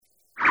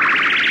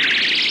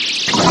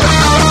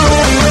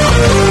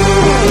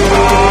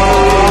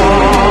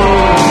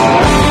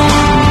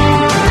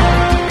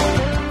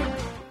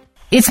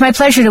It's my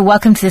pleasure to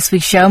welcome to this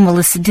week's show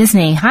Melissa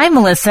Disney. Hi,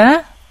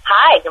 Melissa.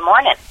 Hi, good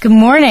morning. Good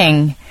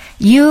morning.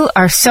 You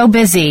are so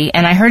busy,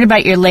 and I heard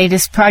about your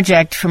latest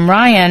project from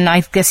Ryan.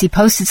 I guess he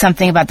posted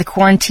something about the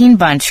Quarantine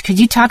Bunch. Could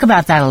you talk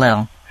about that a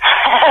little?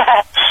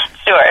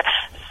 Sure.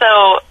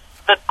 So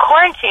the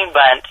Quarantine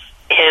Bunch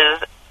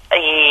is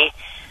a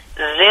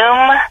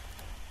Zoom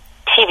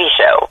TV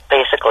show,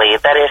 basically,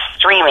 that is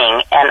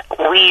streaming, and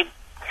we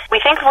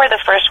think we're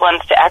the first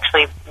ones to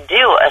actually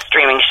do a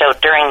streaming show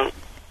during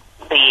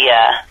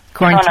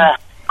the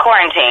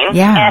quarantine.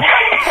 Yeah.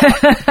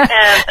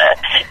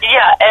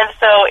 And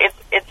so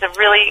it's a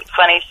really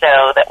funny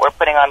show that we're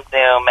putting on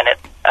Zoom, and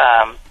it's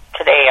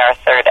today our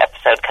third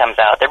episode comes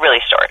out. They're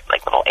really short,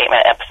 like little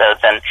 8-minute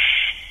episodes, and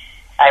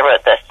I wrote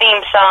the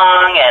theme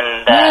song,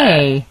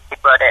 and we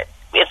wrote it.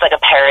 It's like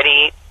a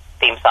parody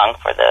theme song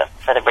for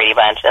the Brady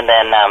Bunch, and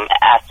then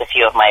asked a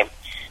few of my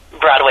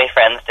Broadway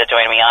friends to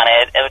join me on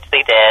it, which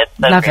they did.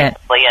 So Love it.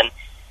 And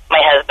my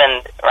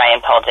husband,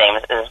 Ryan Paul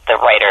James, is the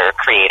writer,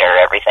 creator,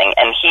 everything,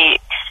 and he's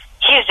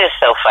just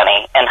so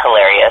funny and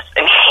hilarious,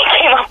 and he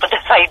came up with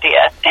this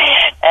idea,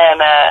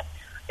 and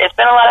it's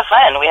been a lot of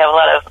fun. We have a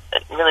lot of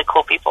really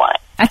cool people on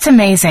it. That's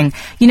amazing.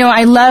 You know,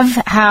 I love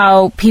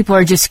how people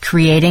are just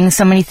creating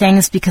so many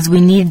things because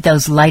we need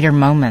those lighter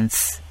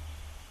moments.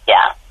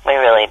 Yeah, we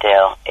really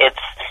do. It's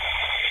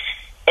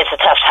a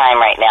tough time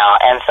right now,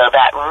 and so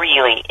that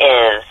really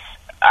is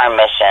our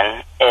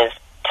mission, is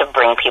to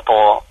bring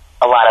people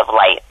a lot of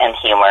light and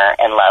humor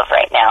and love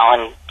right now,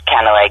 and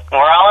kind of like, we're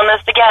all in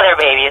this together,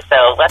 baby,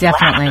 so let's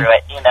laugh through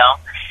it,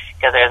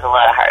 because there's a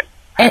lot of hard.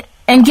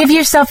 And give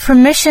yourself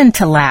permission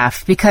to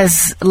laugh,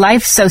 because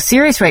life's so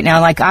serious right now.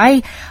 Like,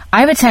 I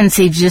have a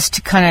tendency just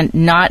to kind of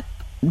not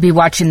be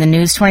watching the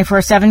news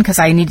 24/7 because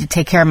I need to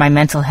take care of my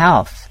mental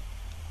health.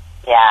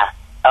 Yeah.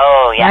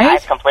 Oh, yeah. Right?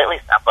 I've completely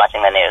stopped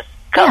watching the news.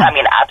 Yeah. I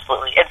mean,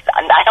 absolutely.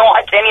 I don't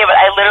watch any of it.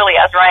 I literally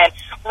asked Ryan,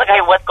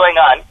 look, what's going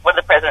on? What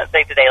did the president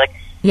say today? Like,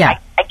 yeah.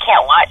 I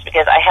can't watch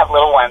because I have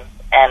little ones,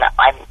 and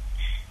I'm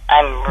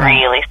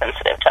really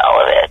sensitive to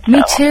all of it.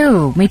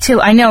 So. Me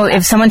too. I know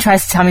if someone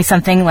tries to tell me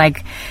something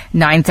like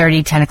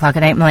 9:30, 10 o'clock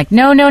at night, I'm like,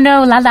 no, la,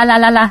 la, la,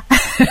 la, la.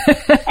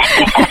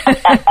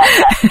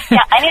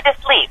 Yeah, I need to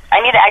sleep. I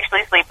need to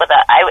actually sleep with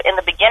that. In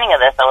the beginning of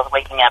this, I was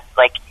waking up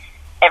like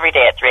every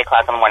day at 3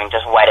 o'clock in the morning,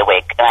 just wide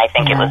awake, and I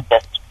think it was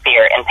just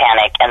fear and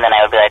panic, and then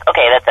I would be like,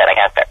 okay, that's it, I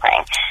gotta start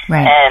praying.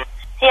 Right. And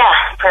yeah,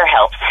 prayer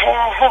helps.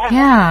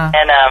 Yeah,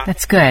 and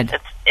that's good.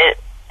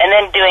 And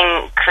then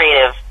doing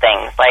creative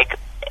things, like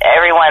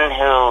everyone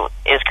who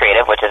is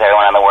creative, which is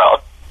everyone in the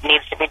world,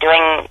 needs to be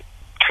doing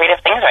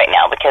creative things right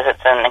now because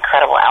it's an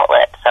incredible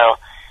outlet. So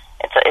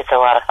it's a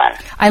lot of fun.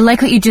 I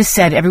like what you just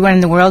said, everyone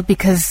in the world,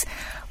 because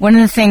one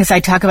of the things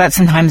I talk about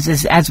sometimes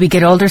is as we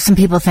get older, some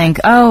people think,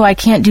 oh, I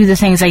can't do the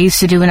things I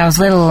used to do when I was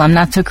little. I'm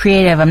not so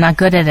creative. I'm not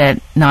good at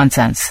it.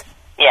 Nonsense.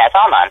 Yeah, it's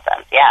all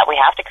nonsense. Yeah, we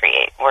have to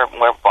create. We're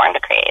born to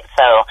create.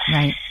 So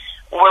right.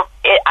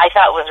 I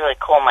thought it was really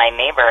cool. My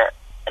neighbor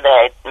that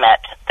I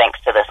met thanks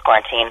to this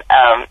quarantine,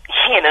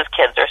 he and his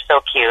kids are so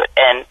cute,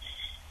 and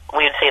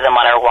we'd see them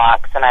on our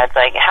walks, and I was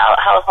like,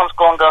 how's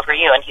homeschooling go for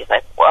you? And he's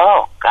like,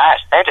 whoa, gosh,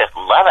 they're just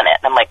loving it.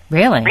 And I'm like,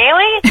 really?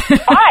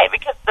 Why?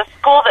 Because the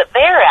school that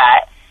they're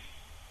at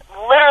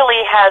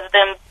literally has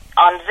them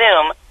on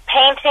Zoom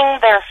painting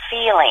their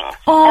feelings.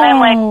 Oh. And I'm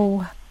like,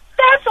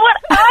 that's what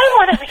I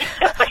want to be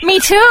doing. Me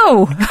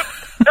too.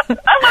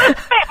 I want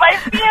to paint my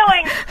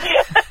feelings.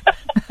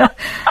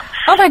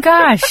 Oh my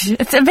gosh,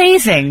 it's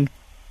amazing.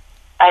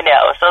 I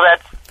know, so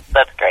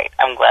that's great.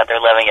 I'm glad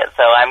they're loving it.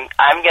 So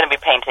I'm going to be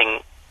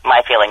painting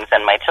my feelings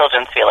and my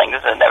children's feelings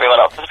and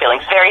everyone else's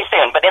feelings very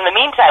soon. But in the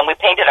meantime, we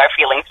painted our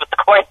feelings with the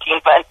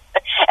Quarantine Bunch,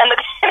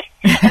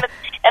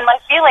 and my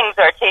feelings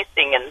are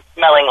tasting and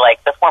smelling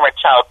like the former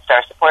Child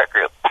Star Support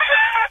Group.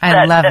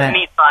 I love it. That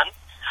meets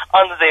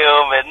on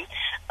Zoom, and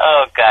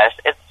oh gosh,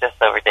 it's just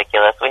so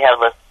ridiculous. We have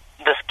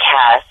this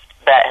cast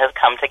that has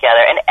come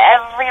together, and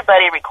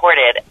everybody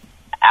recorded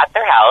at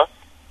their house,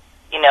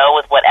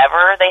 with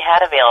whatever they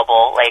had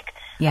available, like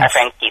our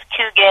friend Keith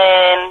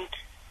Coogan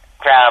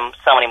from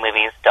so many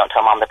movies, Don't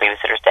Tell Mom the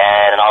Babysitter's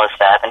Dead, and all this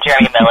stuff, and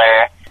Jeremy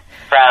Miller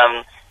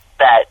from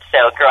that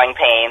show Growing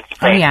Pains. He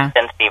played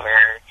Ben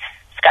Stever.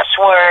 Scott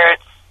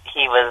Schwartz,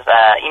 he was,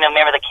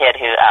 remember the kid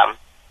who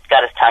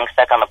got his tongue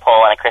stuck on the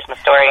pole in A Christmas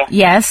Story?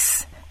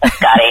 Yes. That's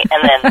Scotty.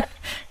 And then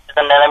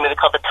there's another movie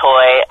called The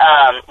Toy.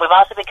 We've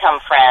also become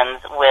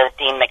friends with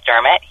Dean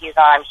McDermott. He's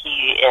on.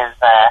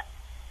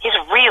 He's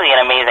really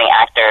an amazing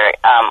actor.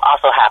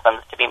 Also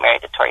happens to be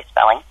married to Tori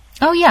Spelling.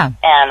 Oh, yeah.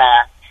 And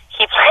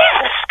he plays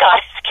the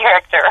Scottish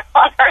character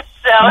on our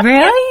show.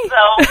 Really? You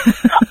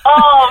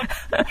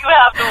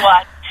have to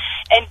watch.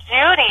 And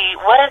Judy,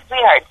 what a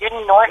sweetheart.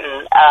 Judy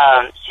Norton,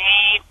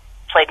 she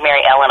played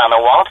Mary Ellen on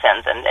The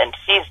Waltons, and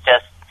she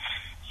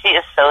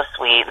is so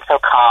sweet and so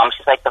calm.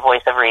 She's like the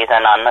voice of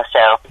reason on the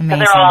show.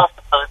 Amazing. So they're all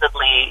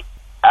supposedly,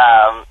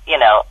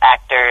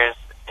 actors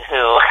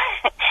who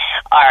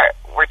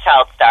were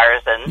child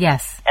stars, and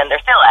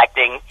they're still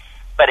acting,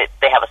 but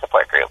they have a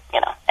support group,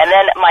 And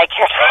then my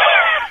character,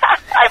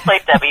 I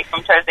played Debbie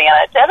from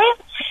Tarzana. Debbie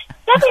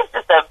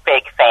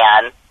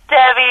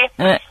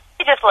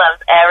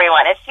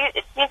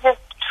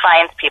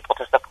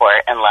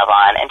heart and love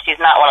on. And she's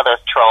not one of those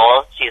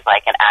trolls. She's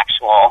like an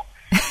actual,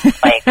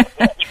 like,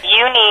 if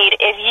you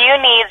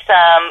need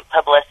some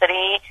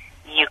publicity,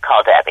 you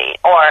call Debbie.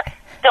 Or,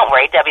 don't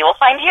worry, Debbie will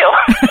find you.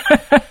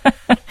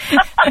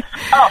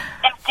 Oh,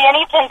 and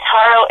Danny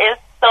Pintaro is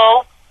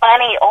so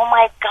funny. Oh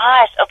my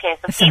gosh. Okay,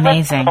 so it's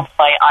amazing. Was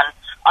play on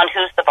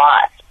Who's the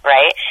Boss,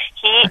 right?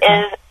 He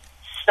is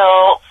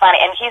so funny,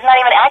 and he's not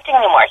even acting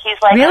anymore. He's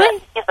like, really?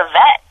 He's a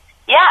vet.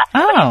 Yeah.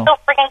 Oh. But he's so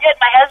freaking good.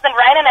 My husband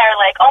Ryan and I are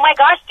like, oh my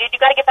gosh, dude, you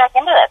got to get back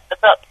into this.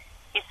 So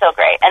he's so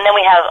great. And then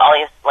we have all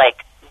these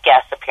like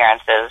guest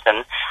appearances,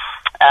 and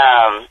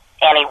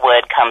Annie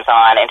Wood comes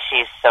on, and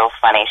she's so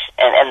funny.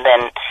 And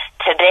then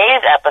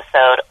today's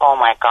episode, oh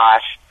my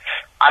gosh,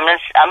 I'm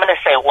gonna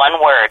say one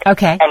word,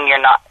 okay, and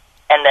you're not,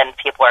 and then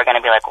people are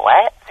gonna be like,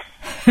 what?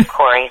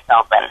 Corey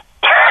Feldman.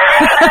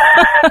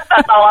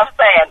 That's all I'm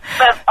saying.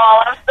 That's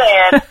all I'm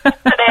saying.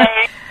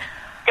 Today,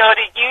 go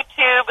to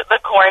YouTube, The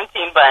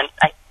Quarantine Bunch.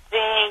 I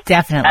think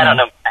definitely. I don't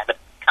know. It's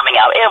coming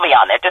out. It'll be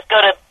on there. Just go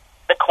to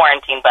The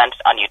Quarantine Bunch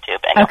on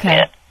YouTube, and you'll see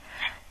it.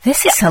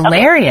 This is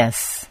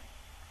hilarious.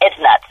 Okay. It's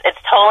nuts.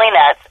 It's totally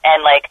nuts,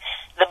 and like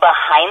the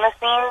behind the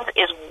scenes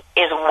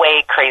is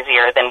way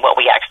crazier than what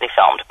we actually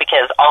filmed,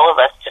 because all of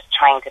us just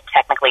trying to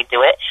technically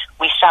do it.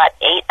 We shot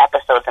 8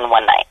 episodes in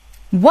one night.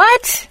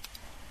 What?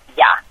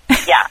 Yeah.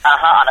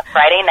 On a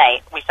Friday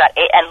night, we shot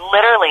 8, and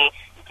literally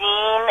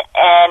Dean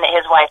and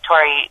his wife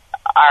Tori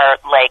are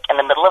like in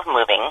the middle of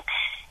moving,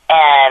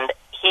 and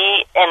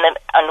he's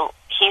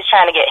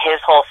trying to get his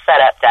whole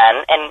setup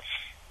done and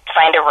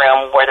find a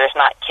room where there's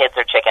not kids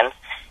or chickens.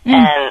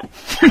 And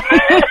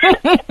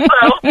it's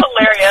so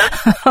hilarious.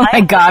 Oh my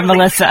God,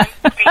 Melissa.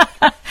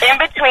 In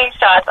between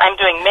shots, I'm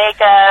doing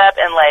makeup,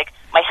 and like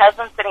my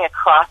husband's sitting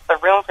across the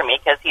room from me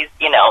because he's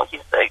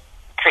the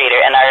creator,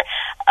 and our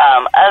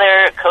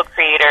other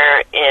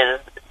co-creator is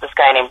this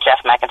guy named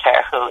Jeff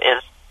McIntyre, who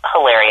is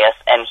hilarious,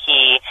 and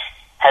he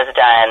has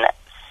done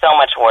so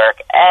much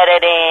work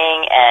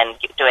editing and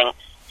he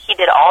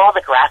did all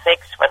the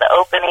graphics for the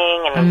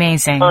opening and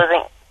amazing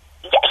closing.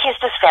 Yeah, he's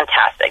just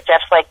fantastic.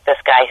 Jeff's like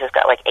this guy who's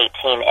got like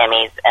 18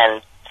 Emmys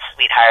and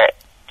sweetheart,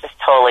 just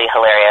totally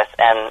hilarious.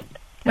 And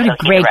what a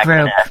great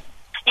group.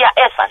 Yeah,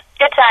 it's fun.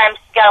 Good times.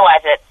 Gotta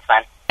watch it. It's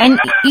fun. And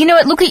you know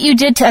what? Look what you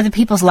did to other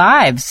people's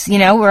lives. You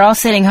know, we're all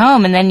sitting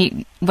home, and then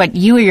you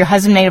or your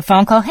husband made a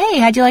phone call. Hey,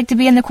 how'd you like to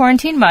be in the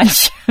Quarantine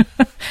Bunch?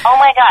 Oh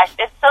my gosh,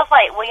 it's so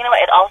funny. Well, you know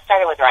what? It all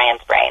started with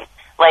Ryan's brain.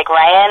 Like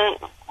Ryan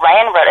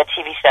wrote a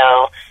TV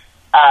show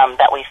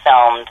that we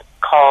filmed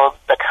called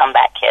The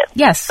Comeback Kids.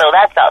 Yes. So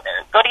that's out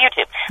there. Go to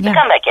YouTube. The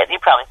Comeback Kids. You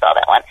probably saw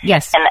that one.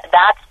 Yes. And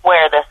that's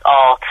where this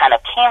all kind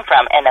of came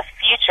from. And a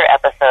future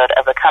episode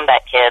of The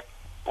Comeback Kids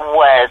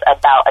was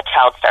about a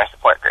child star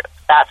support group.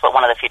 That's what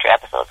one of the future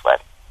episodes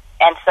was.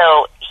 And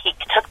so he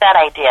took that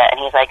idea and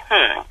he's like,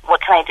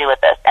 what can I do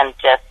with this? And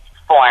just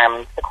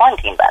formed the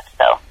Quarantine Bunch.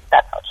 So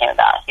that's how it came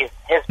about. He's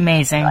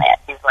amazing.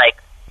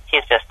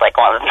 He's just like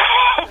one of the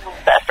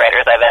best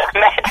writers I've ever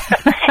met.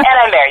 And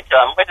I'm married to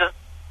him, which is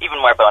even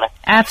more bonus.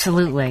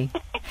 Absolutely.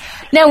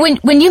 Now,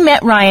 when you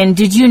met Ryan,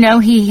 did you know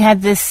he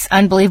had this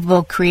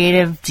unbelievable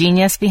creative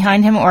genius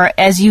behind him, or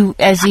as you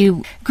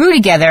grew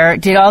together,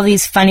 did all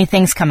these funny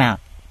things come out?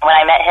 When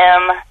I met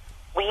him,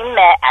 we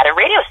met at a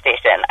radio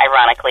station.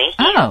 Ironically,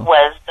 he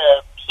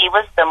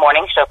was the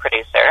morning show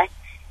producer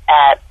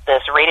at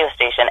this radio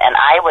station, and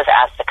I was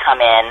asked to come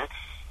in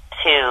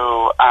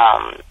to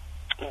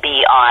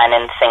be on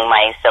and sing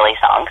my silly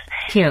songs.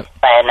 Cute.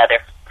 By another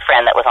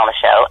friend that was on the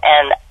show,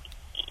 and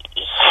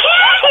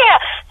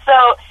yeah, so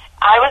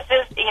I was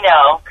just,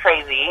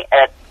 crazy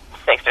at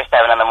 6 or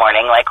 7 in the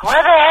morning, like,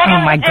 what the heck?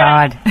 Oh my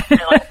God. He's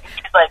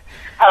like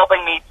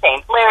helping me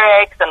change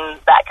lyrics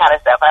and that kind of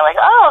stuff. And I'm like,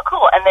 oh,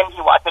 cool. And then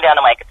he walked me down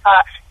to my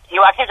guitar. He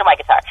walked me down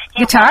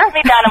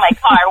to my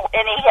car,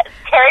 and he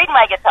carried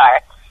my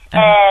guitar.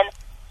 And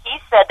he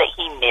said that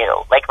he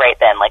knew, like right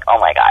then, like, oh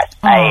my gosh,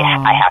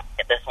 I have to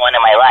get this one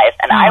in my life.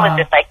 And I was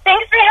just like,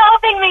 thanks for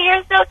helping me.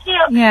 You're so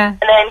cute. Yeah.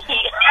 And then he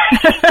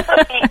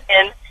put me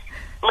in.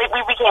 We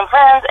became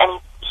friends, and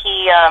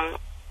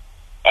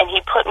he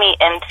put me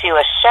into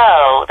a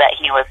show that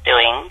he was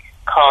doing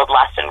called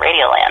Lost in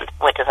Radioland,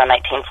 which is a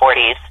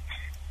 1940s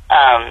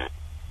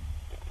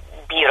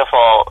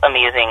beautiful,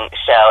 amazing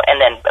show. And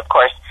then, of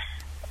course,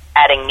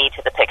 adding me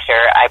to the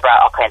picture, I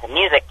brought all kinds of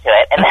music to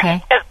it. And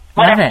then,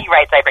 whenever he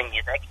writes, I bring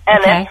music.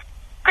 And then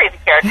crazy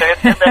characters.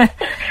 And then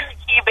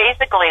he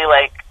basically,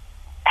 like,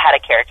 had a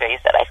character he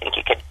said, I think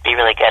you could be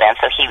really good in.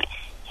 So he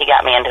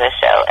got me into his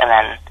show, and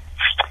then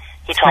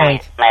he told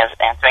me when I was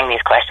answering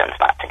these questions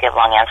not to give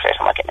long answers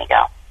and look at me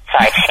go.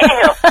 Sorry.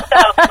 Anywho, so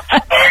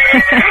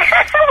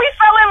we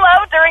fell in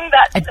love during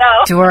that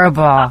show.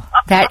 Adorable.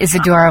 That is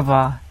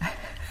adorable.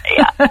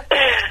 Yeah.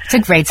 It's a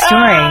great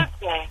story.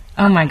 Okay.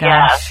 Oh my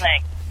gosh. Yeah,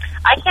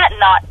 I can't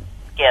not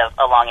give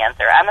a long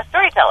answer. I'm a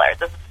storyteller.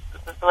 This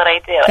is what I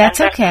do. That's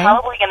and okay.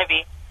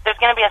 There's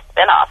going to be a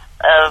spin-off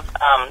of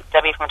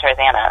Debbie from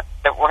Tarzana.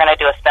 We're going to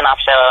do a spin-off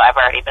show. I've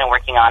already been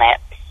working on it.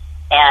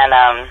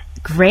 And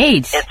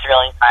great. It's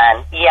really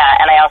fun. Yeah,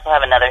 and I also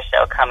have another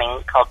show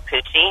coming called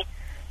Poochie,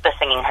 the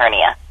Singing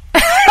Hernia.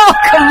 Oh,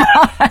 come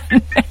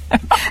on.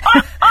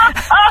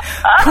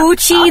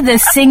 Poochie, the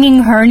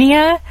singing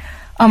hernia?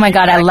 Oh, my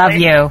God, I love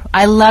you.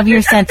 I love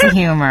your sense of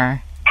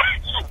humor.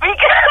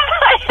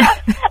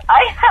 Because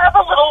I have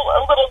a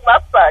little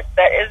love bug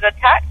that is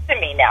attached to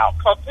me now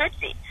called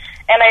Poochie.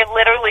 And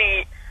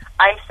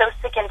I'm so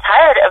sick and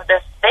tired of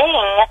this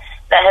thing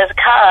that has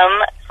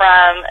come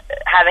from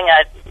having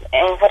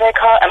what do I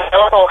call it?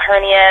 Umbilical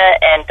hernia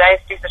and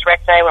diastasis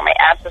recti, where my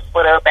abs are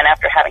split open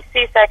after having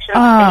C-sections,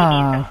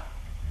 babies, and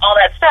all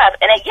that stuff.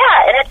 And it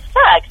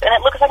sucks, and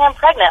it looks like I'm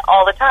pregnant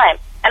all the time.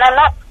 And I'm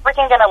not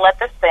freaking going to let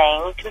this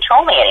thing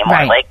control me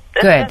anymore. Right.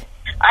 Good.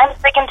 I'm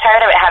sick and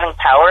tired of it having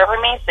power over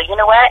me. So you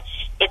know what?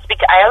 It's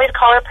because I always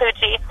call her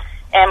Poochie,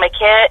 and my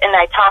kid, and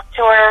I talk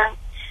to her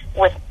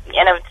with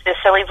the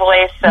silly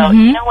voice. So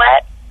you know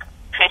what?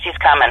 Poochie's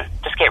coming.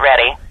 Just get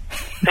ready.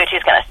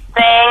 Poochie's going to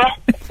sing.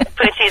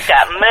 Poochie's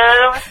got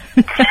moves.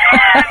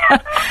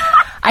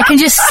 I can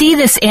just see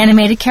this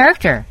animated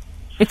character.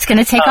 It's going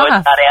to take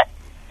off.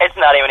 It's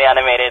not even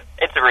animated.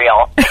 It's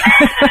real.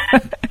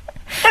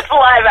 It's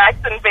live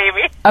action,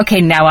 baby.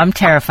 Okay, now I'm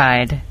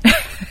terrified.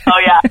 Oh,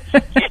 yeah.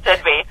 You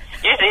should be.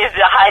 You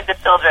should hide the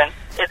children.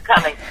 It's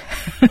coming.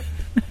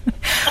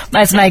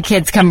 As my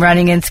kids come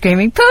running and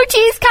screaming,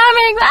 Poochie's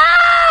coming!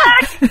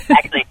 Ah!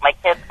 Actually, my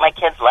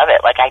kids love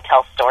it. Like, I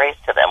tell stories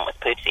to them with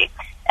Poochie.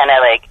 And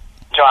I,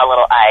 draw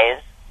little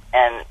eyes.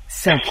 And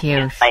so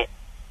cute.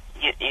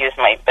 Use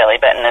my belly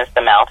button as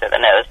the mouth or the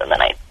nose, and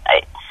then I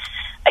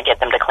get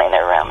them to clean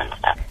their room and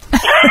stuff.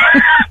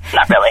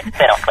 Not really.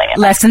 They don't clean it.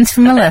 Lessons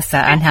from Melissa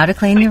on how to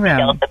clean your room.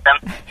 At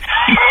them.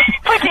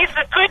 Poochie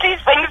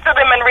sings to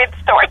them and reads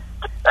stories.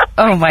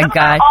 Oh, my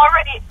God.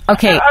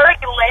 They're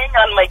already laying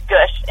on my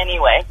gush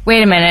anyway.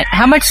 Wait a minute.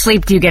 How much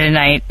sleep do you get a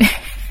night?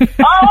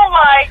 Oh,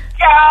 my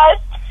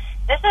gosh.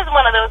 This is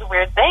one of those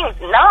weird things.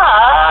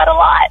 Not a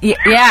lot.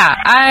 Yeah,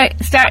 I'm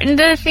starting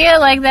to feel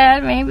like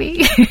that,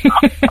 maybe.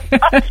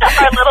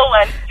 Our little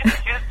one, she's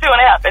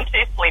 2.5, and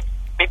she sleeps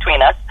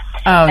between us.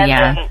 Oh, and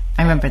yeah.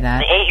 I remember that.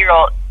 The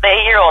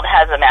 8-year-old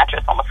has a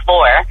mattress on the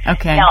floor.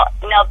 Okay. Now,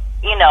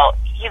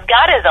 he's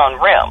got his own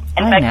room.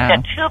 In fact, he's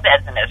got 2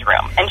 beds in his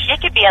room. And she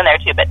could be in there,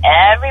 too, but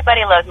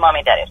everybody loves Mommy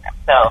and Daddy's room.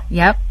 So,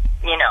 yep.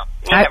 You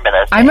remember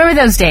those days. I remember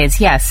those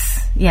days,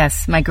 yes.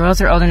 Yes, my girls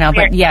are older now,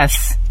 but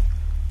yes.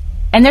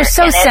 And they're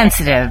so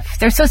sensitive.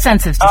 They're so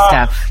sensitive to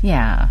stuff.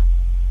 Yeah.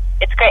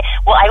 It's great.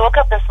 Well, I woke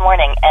up this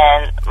morning,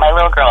 and my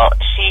little girl,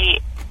 she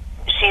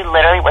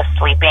literally was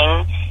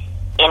sleeping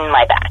in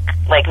my back.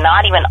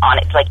 Not even on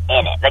it,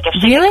 in it. If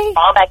she could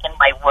fall back in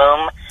my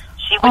womb,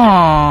 she would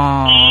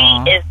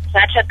she is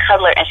such a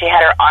cuddler, and she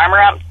had her arm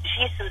around,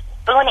 she's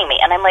spooning me,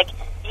 and I'm like,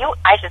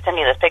 I should send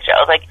you this picture. I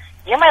was like,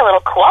 you're my little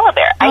koala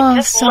bear. I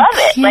just so love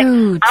it.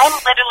 Cute. I'm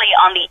literally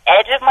on the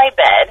edge of my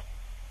bed,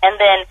 and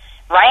then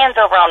Ryan's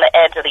over on the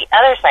edge of the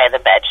other side of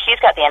the bed. She's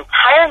got the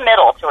entire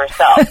middle to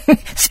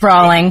herself.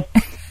 Sprawling.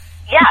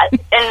 Yeah,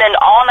 and then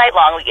all night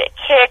long we get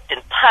kicked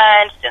and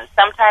punched and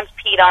sometimes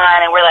peed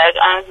on, and we're like,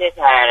 I'm so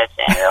tired of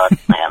staying here.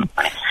 Let's play on the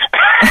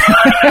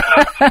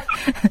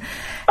morning.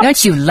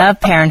 Don't you love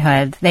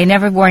parenthood? They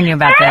never warn you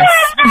about this.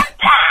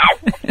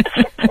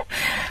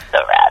 So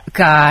rad.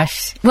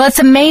 Gosh. Well, it's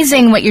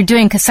amazing what you're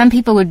doing, because some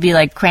people would be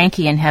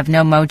cranky and have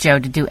no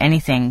mojo to do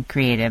anything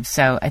creative,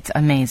 so it's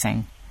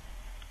amazing.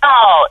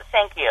 Oh,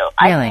 thank you.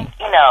 Really? I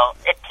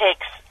think,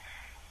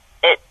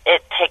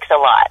 it takes a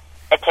lot.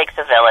 It takes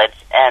a village,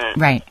 and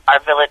our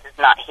village is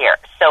not here.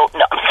 So,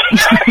 no.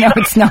 No,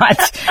 it's not.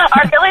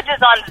 Our village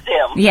is on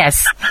Zoom.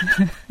 Yes.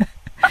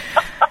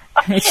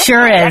 It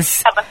sure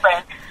is. I have a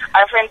friend.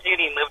 Our friend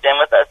Judy moved in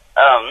with us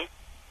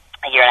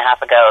a year and a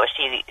half ago.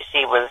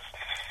 She was,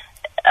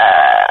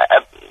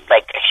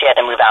 she had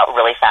to move out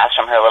really fast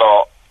from her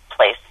little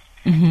place.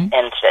 Mm-hmm.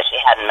 And she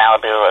had in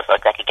Malibu. It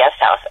was like a guest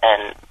house,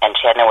 and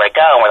she had nowhere to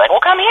go. And we're like, well,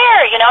 come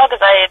here,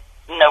 because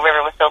River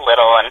was so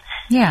little, and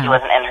she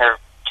wasn't in her.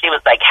 She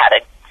was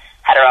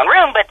had her own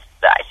room, but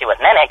she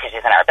wasn't in it because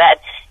she's in our bed.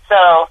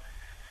 So,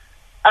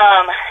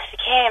 she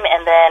came,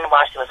 and then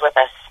while she was with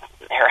us,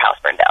 her house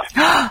burned down.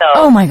 So,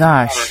 oh my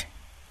gosh!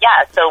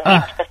 So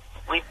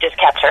we've just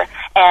kept her,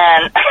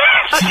 and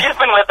so she's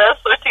been with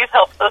us. So she's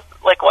helped us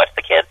watch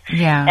the kids.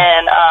 Yeah.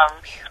 And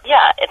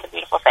it's a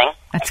beautiful thing.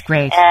 That's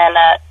great. And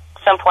at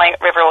some point,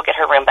 River will get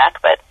her room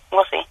back, but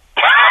we'll see.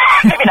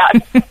 Maybe not.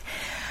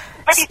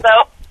 Maybe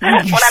so.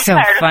 You're so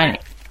funny.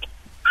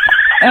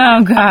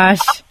 Oh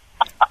gosh.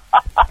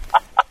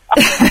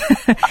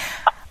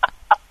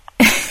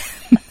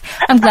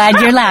 I'm glad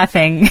you're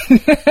laughing.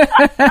 Because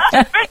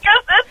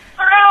it's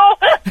true.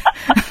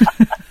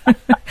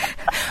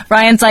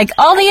 Ryan's like,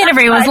 all the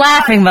interview was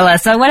laughing,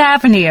 Melissa. What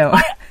happened to you?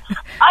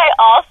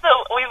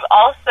 We've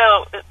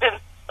also been,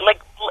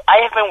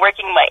 I have been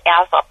working my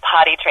ass off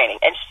potty training,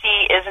 and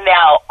she is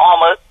now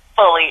almost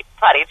fully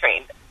potty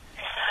trained.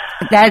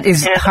 That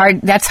is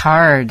hard. That's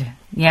hard.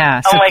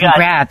 Yeah. So oh my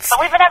congrats. God.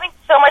 But we've been having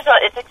so much.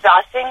 It's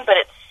exhausting, but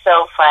it's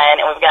so fun.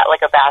 And we've got we've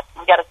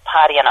got a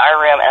potty in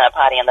our room and a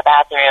potty in the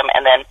bathroom.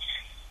 And then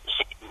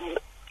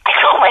I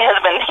told my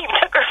husband, he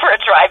took her for a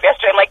drive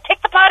yesterday. I'm like,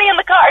 take the potty in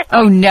the car.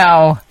 Oh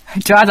no!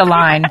 Draw the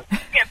line.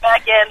 We have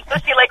So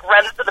she like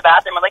runs to the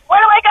bathroom and like, where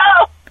do I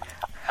go?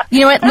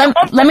 You know what?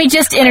 Let me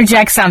just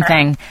interject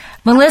something.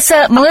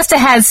 Melissa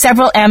has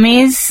several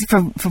Emmys for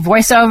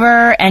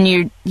voiceover, and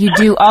you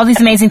do all these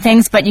amazing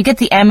things, but you get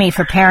the Emmy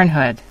for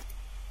parenthood.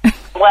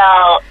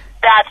 Well,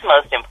 that's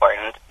most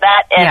important.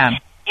 That and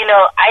you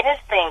know, I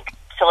just think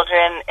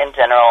children in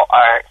general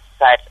are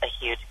such a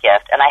huge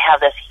gift, and I have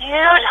this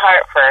huge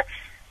heart for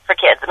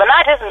kids, but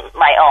not just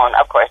my own.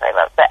 Of course, I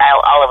love, but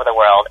all over the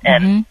world,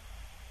 and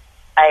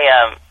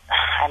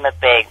I'm a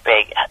big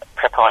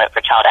proponent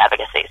for child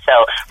advocacy.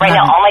 So right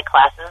now, all my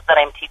classes that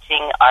I'm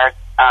teaching are.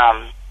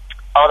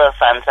 All the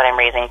funds that I'm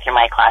raising through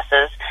my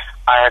classes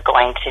are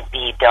going to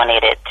be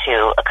donated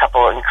to a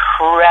couple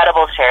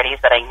incredible charities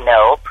that I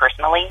know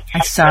personally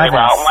really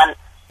well. One's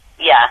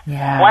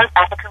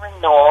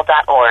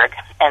AfricaRenewal.org,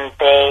 and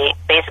they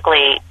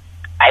basically,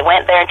 I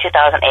went there in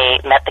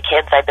 2008, met the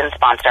kids I've been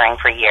sponsoring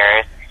for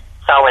years,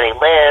 saw where they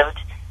lived.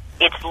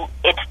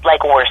 It's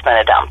like worse than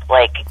a dump,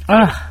 like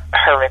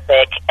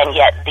horrific, and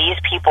yet these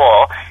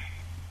people,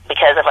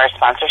 because of our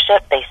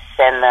sponsorship, they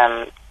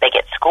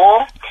get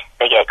school,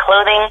 they get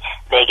clothing,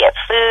 they get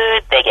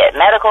food, they get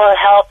medical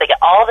help, they get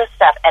all this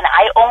stuff, and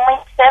I only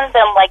send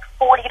them like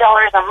 $40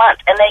 a month,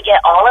 and they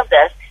get all of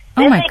this.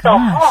 Then they go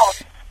home,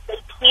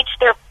 they teach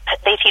their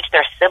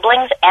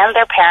siblings and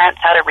their parents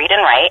how to read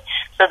and write,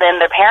 so then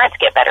their parents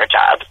get better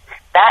jobs.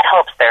 That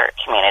helps their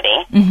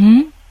community.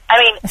 Mm-hmm. I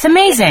mean, it's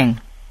amazing.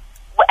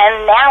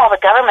 And now the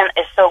government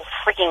is so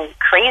freaking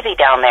crazy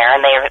down there,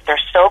 and they're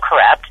so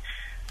corrupt,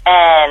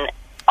 and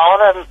all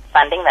the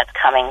funding that's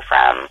coming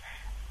from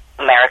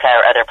America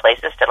or other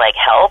places to like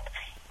help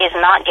is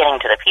not getting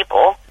to the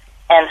people.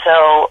 And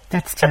so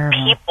that's terrible.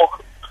 The people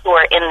who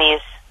are in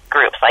these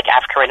groups like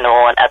Africa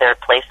Renewal and other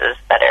places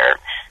that are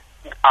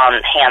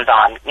on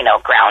hands-on, you know,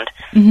 ground,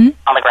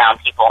 on the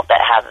ground people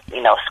that have,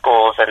 you know,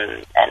 schools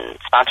and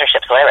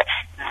sponsorships, whatever,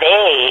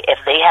 if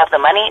they have the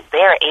money,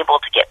 they're able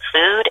to get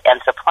food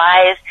and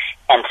supplies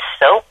and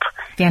soap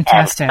and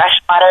fresh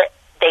water.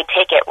 They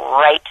take it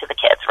right to the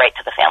kids, right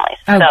to the families.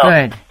 Oh, so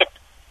good.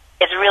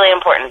 It's really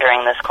important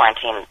during this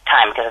quarantine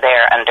time because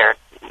they're under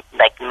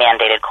like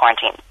mandated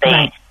quarantine.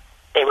 They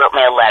wrote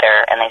me a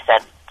letter and they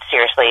said,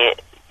 seriously,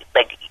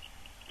 like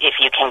if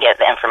you can get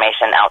the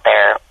information out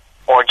there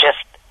or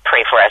just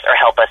pray for us or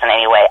help us in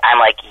any way. I'm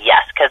like,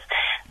 yes, because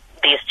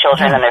these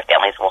children and their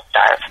families will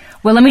starve.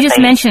 Well, let me just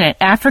mention it,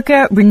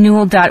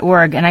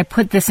 AfricaRenewal.org, and I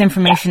put this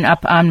information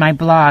up on my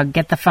blog,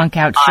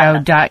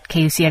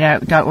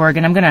 getthefunkoutshow.kuca.org,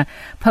 and I'm going to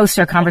post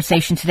our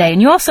conversation today.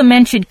 And you also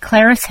mentioned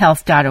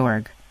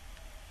ClarisHealth.org.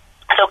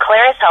 So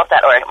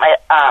ClarisHealth.org,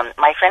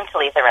 my friend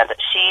Talitha runs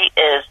it. She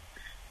is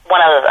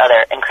one of those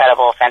other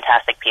incredible,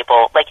 fantastic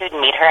people. Like, you'd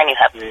meet her and you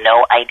have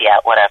no idea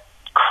what a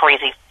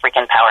crazy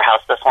freaking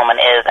powerhouse this woman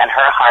is, and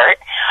her heart.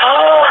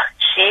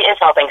 She is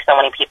helping so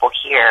many people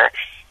here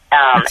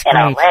in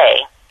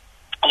LA.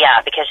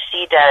 Yeah, because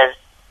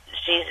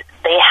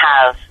they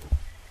have,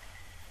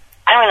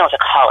 I don't even know what to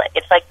call it.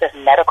 It's like this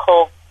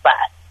medical bus,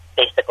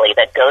 basically,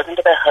 that goes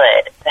into the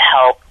hood to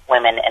help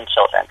women and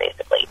children,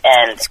 basically.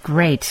 And it's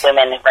great.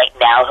 Women right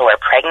now who are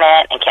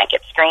pregnant and can't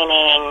get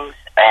screenings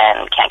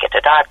and can't get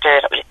to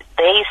doctors,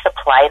 they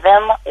supply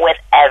them with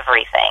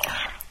everything.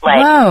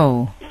 Like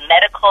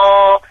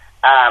medical,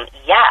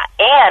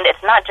 and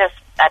it's not just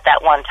at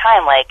that one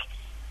time, like,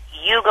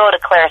 you go to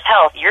Claris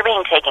Health, you're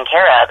being taken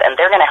care of, and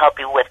they're going to help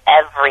you with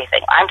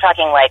everything. I'm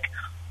talking like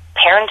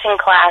parenting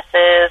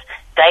classes,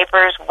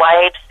 diapers,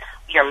 wipes,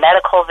 your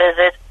medical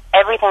visits,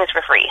 everything's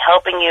for free,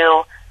 helping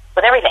you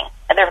with everything.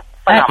 And they're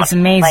phenomenal. That is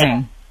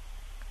amazing.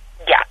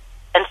 Like,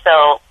 and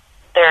so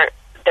they're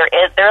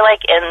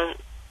like in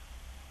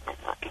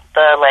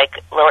the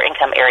like lower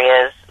income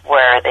areas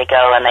where they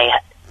go and they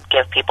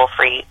give people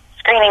free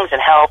screenings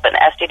and help and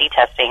STD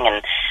testing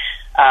and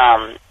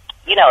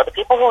you know, the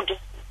people who just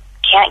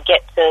can't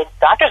get to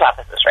doctor's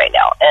offices right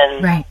now,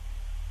 and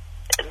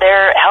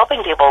they're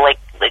helping people like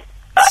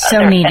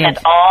so needed. And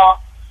it's all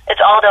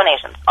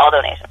donations,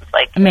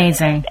 like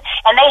amazing.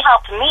 And they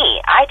helped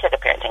me. I took a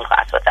parenting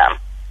class with them.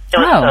 It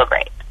was so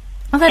great.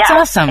 Oh, that's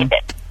awesome. I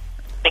did,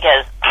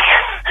 because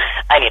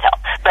I need help,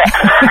 but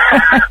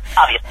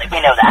obviously we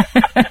know that.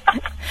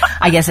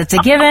 I guess it's a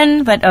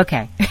given, but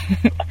okay. We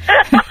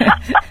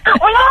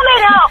all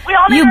need help. We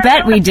all need You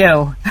bet we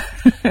do.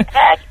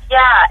 Heck,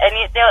 yeah, and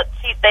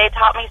they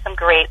taught me some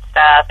great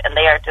stuff, and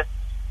they are just,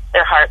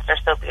 their hearts are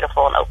so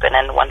beautiful and open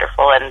and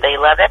wonderful, and they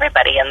love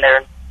everybody, and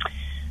there's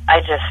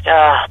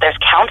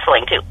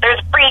counseling too.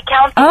 There's free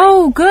counseling.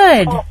 Oh,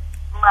 good. Oh,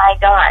 my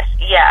gosh,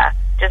 yeah,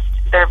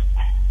 they're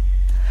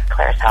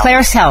Claris Health.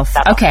 Claris Health,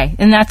 okay,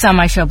 and that's on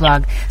my show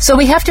blog. So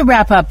we have to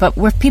wrap up, but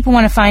if people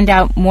want to find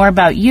out more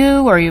about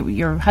you or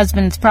your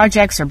husband's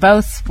projects or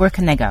both, where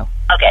can they go?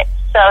 Okay,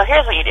 so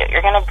here's what you do.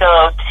 You're going to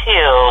go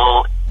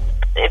to,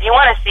 if you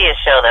want to see a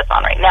show that's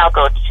on right now,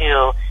 go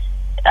to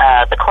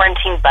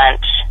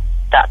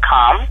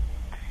thequarantinebunch.com.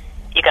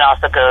 You can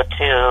also go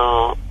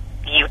to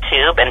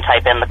YouTube and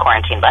type in The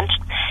Quarantine Bunch.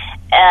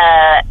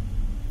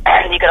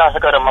 You could also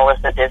go to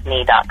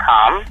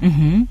melissadisney.com.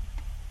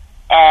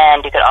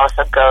 And you could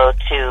also go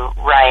to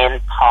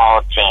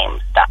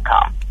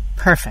RyanPaulJames.com.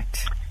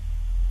 Perfect.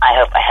 I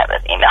hope I have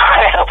his email.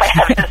 I hope I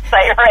have his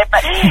site right.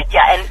 But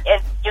yeah, and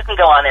you can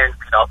go on there and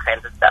read all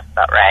kinds of stuff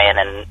about Ryan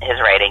and his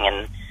writing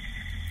and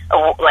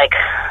like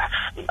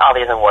all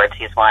these awards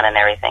he's won and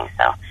everything.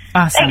 So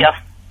awesome. There you go.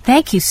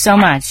 Thank you so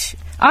much.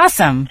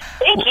 Awesome.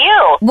 Thank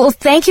you. Well,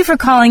 thank you for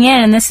calling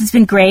in, and this has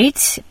been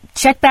great.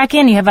 Check back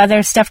in. You have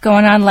other stuff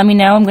going on. Let me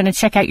know. I'm going to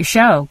check out your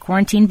show,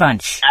 Quarantine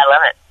Bunch. I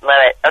love it.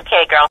 Love it.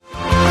 Okay, girl.